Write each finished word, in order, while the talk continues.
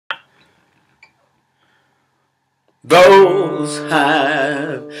those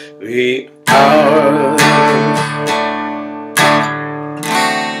happy hours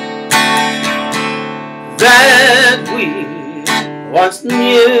that we once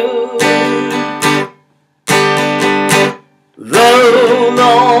knew, though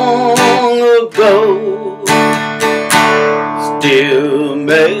long ago, still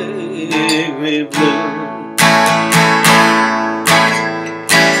make me blue.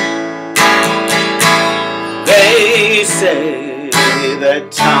 They say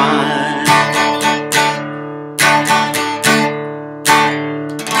that time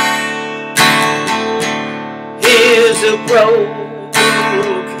is a broken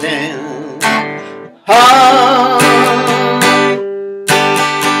heart,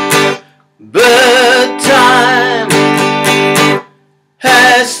 but time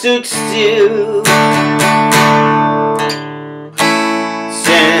has stood still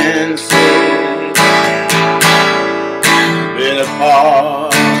since we've been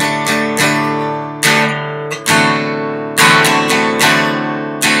apart.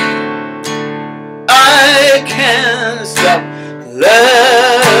 I can't stop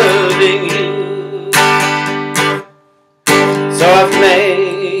loving you, so I've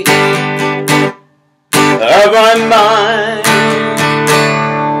made up my mind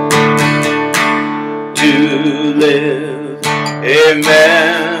to live in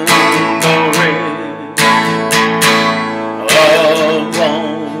memory of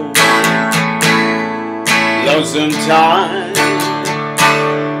one lonesome time.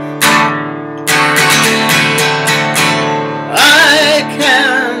 I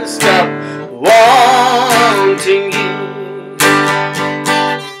can't stop wanting you.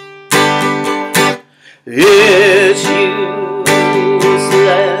 It's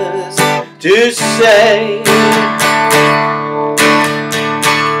useless to say,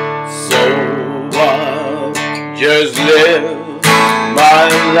 so I'll just live my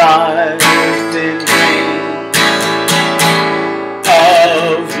life in dreams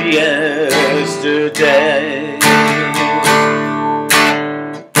of yesterday.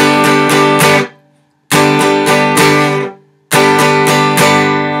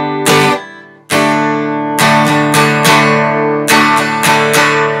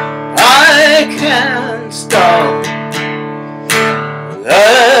 I can't stop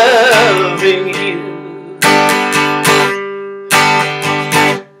loving you.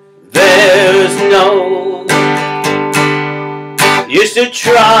 There's no use to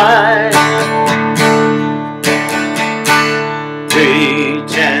try,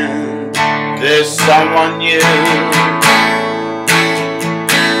 pretend there's someone new.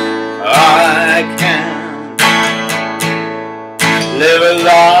 I can't live a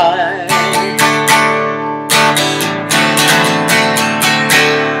lie.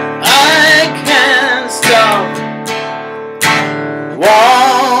 I can't stop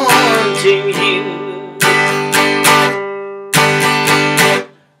wanting you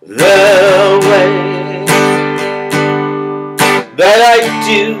the way that I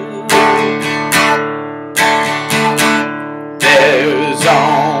do. There's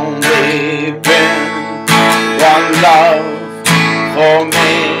only been one love for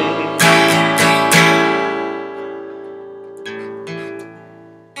me.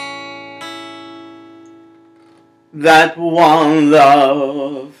 That one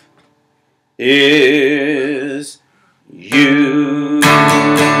love is you.